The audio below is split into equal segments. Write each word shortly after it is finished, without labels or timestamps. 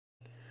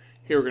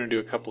Here we're going to do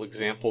a couple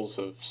examples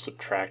of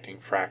subtracting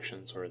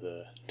fractions where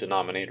the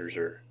denominators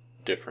are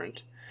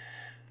different.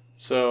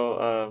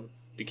 So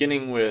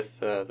beginning with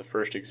the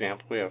first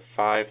example, we have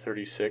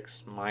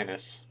 5/36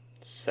 minus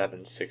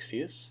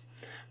 7/60.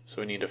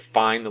 So we need to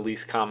find the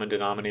least common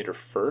denominator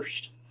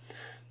first.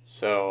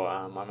 So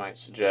I might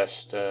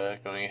suggest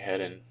going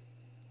ahead and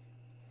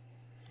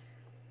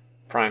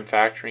prime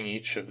factoring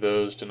each of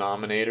those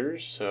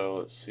denominators. So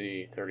let's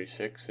see,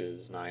 36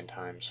 is 9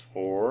 times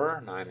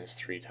 4, 9 is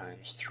 3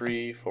 times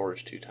 3, 4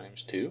 is 2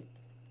 times 2.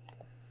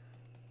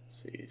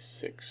 Let's see,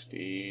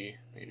 60,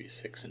 maybe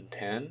 6 and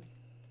 10,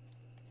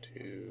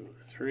 2,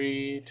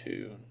 3,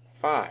 2, and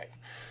 5.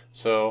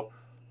 So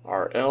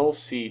our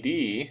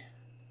LCD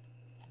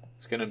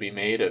is going to be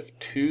made of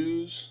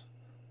 2's,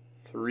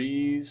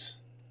 3's,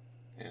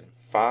 and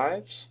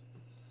 5's.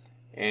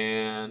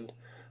 And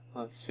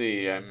let's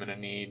see, I'm going to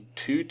need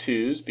 2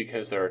 2's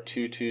because there are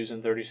 2 2's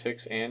in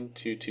 36 and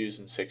 2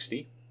 2's in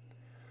 60.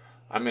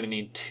 I'm going to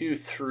need 2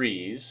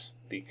 3's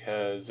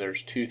because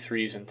there's 2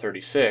 3's in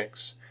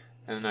 36,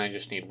 and then I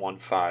just need 1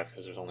 5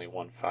 because there's only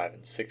 1 5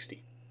 in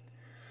 60.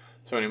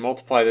 So when you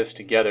multiply this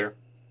together,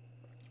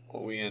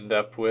 what we end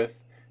up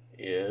with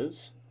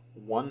is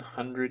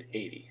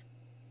 180.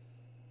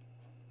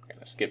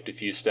 I skipped a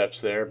few steps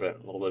there, but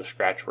a little bit of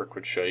scratch work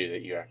would show you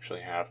that you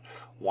actually have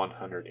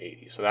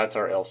 180. So that's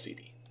our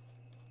LCD.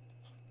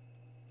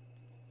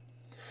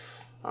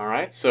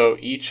 Alright, so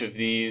each of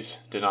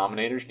these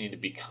denominators need to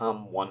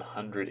become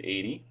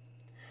 180.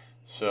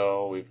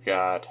 So we've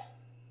got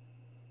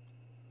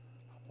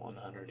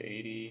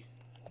 180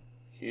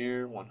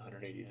 here,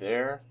 180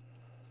 there.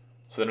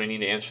 So then we need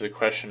to answer the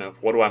question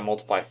of what do I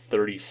multiply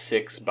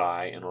 36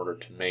 by in order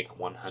to make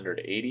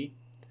 180?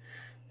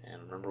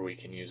 And remember, we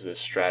can use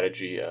this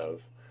strategy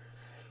of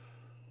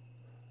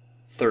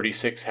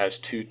 36 has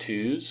 2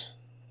 2's,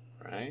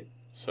 right?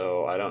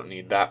 So I don't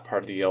need that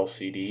part of the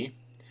LCD.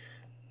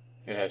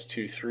 It has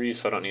 2 3's,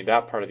 so I don't need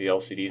that part of the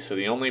LCD. So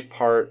the only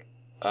part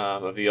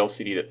of the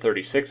LCD that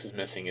 36 is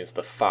missing is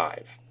the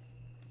 5.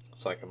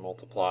 So I can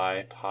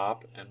multiply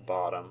top and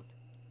bottom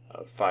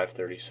of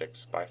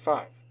 5/36 by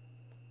 5.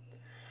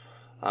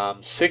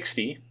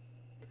 60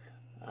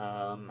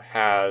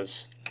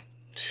 has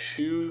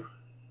 2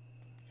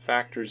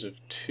 factors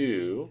of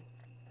 2.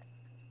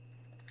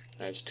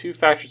 It has 2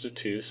 factors of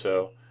 2,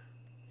 so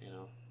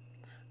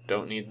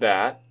don't need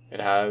that. It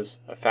has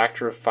a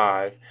factor of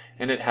 5,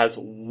 and it has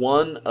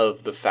one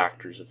of the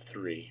factors of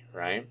 3,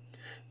 right?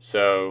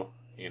 So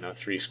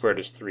 3 squared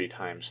is 3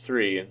 times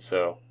 3, and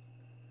so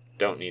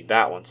don't need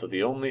that one. So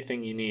the only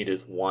thing you need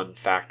is one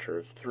factor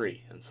of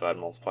 3, and so I'd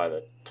multiply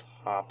the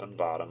top and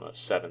bottom of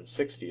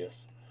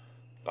 7/60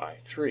 by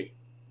 3.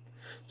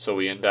 So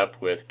we end up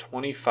with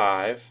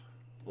 25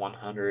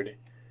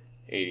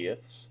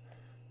 180ths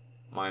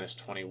minus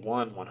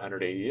 21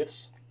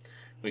 180ths.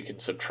 We can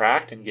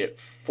subtract and get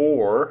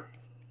 4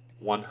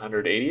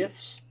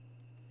 180ths,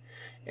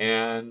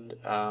 and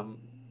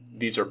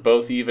these are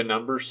both even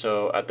numbers,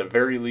 so at the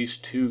very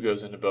least 2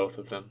 goes into both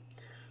of them.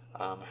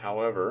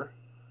 However,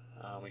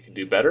 we can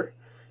do better.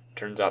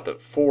 Turns out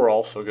that 4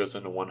 also goes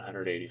into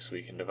 180, so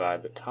we can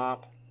divide the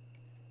top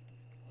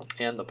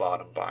and the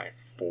bottom by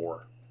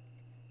 4.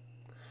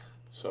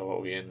 So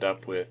what we end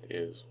up with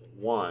is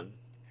 1,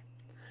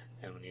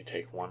 and when you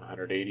take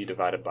 180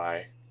 divided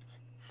by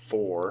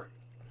 4,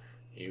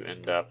 you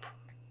end up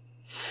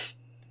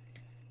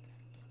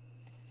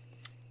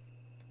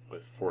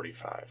with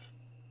 45.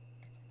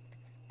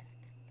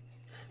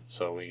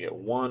 So we get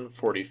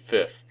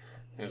 1/45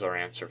 is our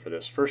answer for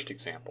this first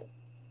example.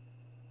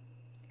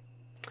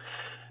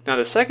 Now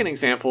the second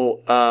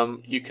example,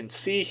 you can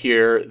see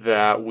here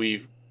that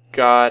we've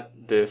got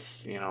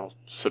this,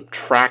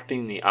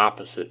 subtracting the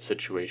opposite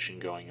situation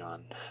going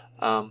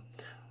on.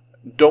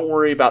 Don't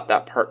worry about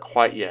that part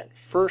quite yet.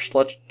 First,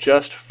 let's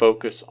just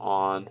focus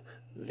on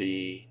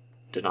the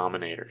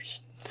denominators.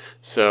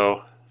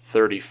 So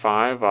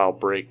 35 I'll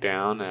break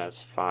down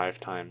as 5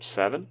 times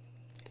 7.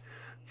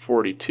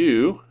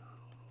 42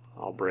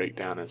 I'll break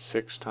down as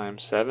 6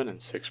 times 7,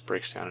 and 6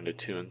 breaks down into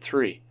 2 and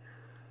 3.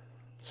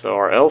 So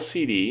our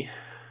LCD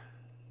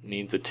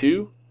needs a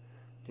 2,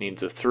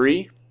 needs a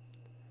 3,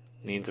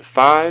 needs a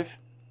 5,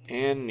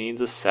 and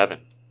needs a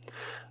 7.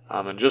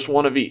 And just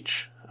one of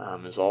each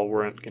is all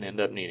we're going to end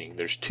up needing.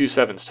 There's 2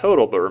 7's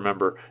total, but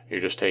remember, you're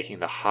just taking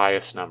the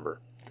highest number.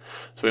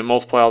 So we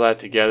multiply all that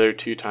together.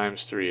 2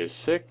 times 3 is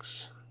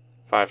 6.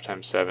 5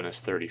 times 7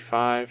 is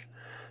 35.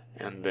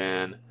 And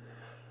then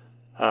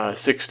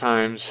 6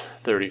 times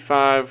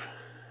 35.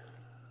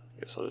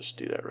 I guess I'll just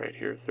do that right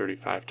here.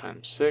 35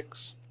 times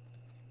 6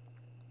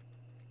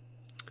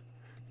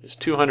 is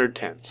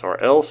 210. So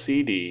our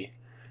LCD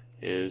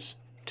is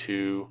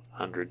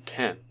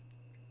 210.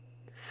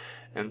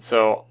 And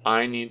so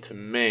I need to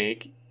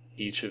make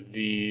each of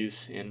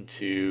these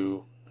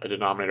into a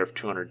denominator of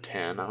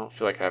 210. I don't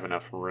feel like I have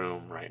enough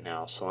room right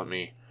now, so let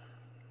me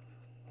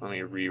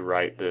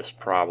rewrite this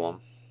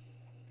problem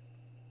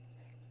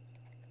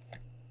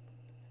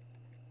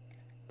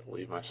to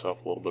leave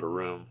myself a little bit of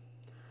room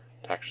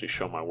to actually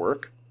show my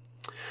work.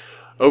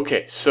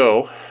 Okay,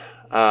 so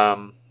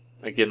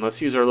again,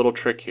 let's use our little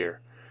trick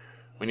here.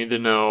 We need to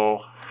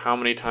know how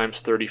many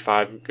times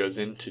 35 goes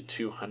into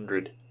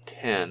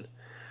 210.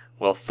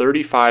 Well,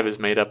 35 is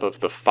made up of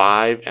the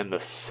 5 and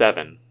the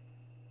 7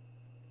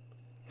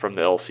 from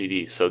the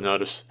LCD. So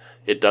notice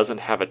it doesn't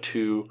have a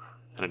 2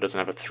 and it doesn't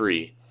have a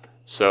 3.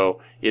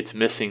 So it's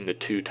missing the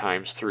 2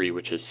 times 3,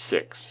 which is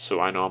 6. So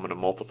I know I'm going to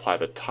multiply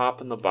the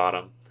top and the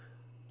bottom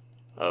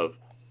of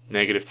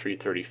negative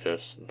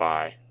 3/35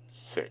 by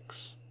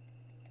 6.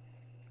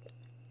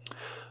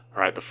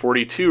 Alright, the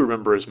 42,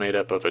 remember, is made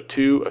up of a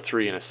 2, a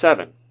 3, and a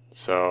 7.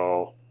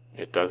 So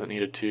it doesn't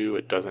need a 2,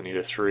 it doesn't need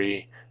a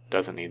 3,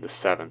 doesn't need the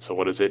 7. So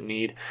what does it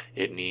need?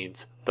 It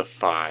needs the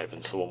 5.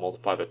 And so we'll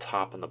multiply the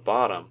top and the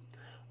bottom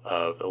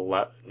of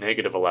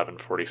negative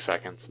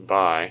 11/42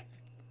 by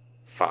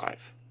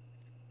 5.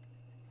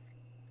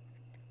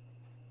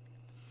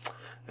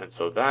 And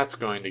so that's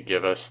going to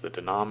give us the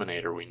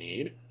denominator we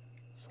need.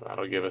 So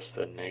that'll give us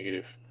the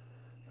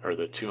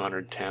the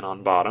 210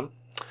 on bottom.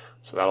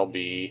 So that'll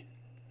be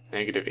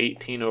negative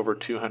 18 over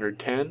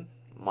 210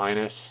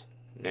 minus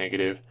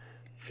negative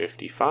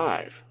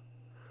 55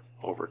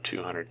 over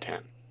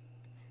 210.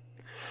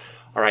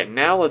 All right,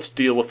 now let's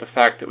deal with the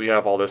fact that we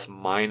have all this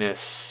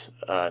minus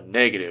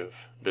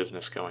negative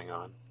business going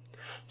on.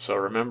 So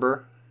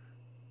remember,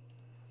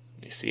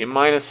 you see a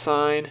minus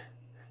sign,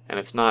 and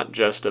it's not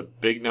just a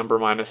big number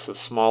minus a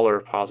smaller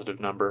positive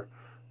number.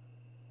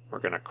 We're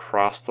going to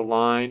cross the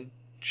line,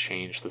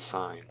 change the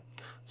sign.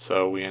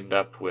 So we end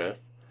up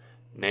with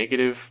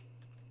negative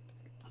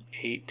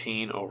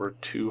 18 over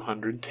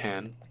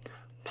 210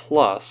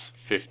 plus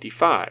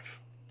 55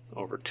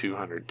 over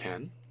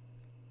 210.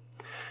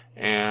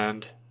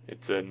 And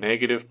it's a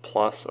negative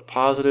plus a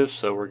positive,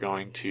 so we're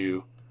going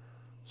to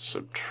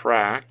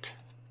subtract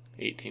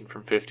 18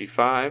 from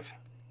 55.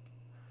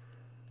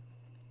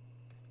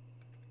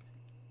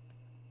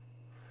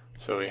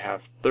 So we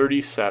have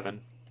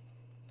 37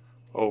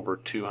 over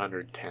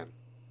 210.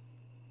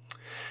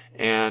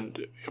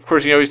 And of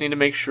course you always need to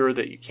make sure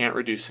that you can't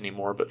reduce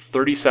anymore, but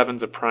 37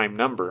 is a prime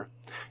number,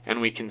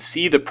 and we can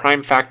see the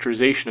prime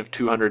factorization of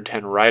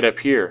 210 right up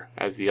here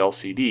as the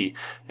LCD,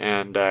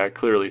 and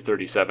clearly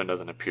 37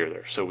 doesn't appear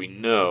there. So we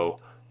know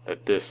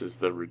that this is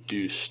the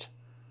reduced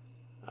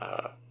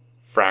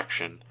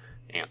fraction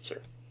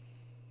answer.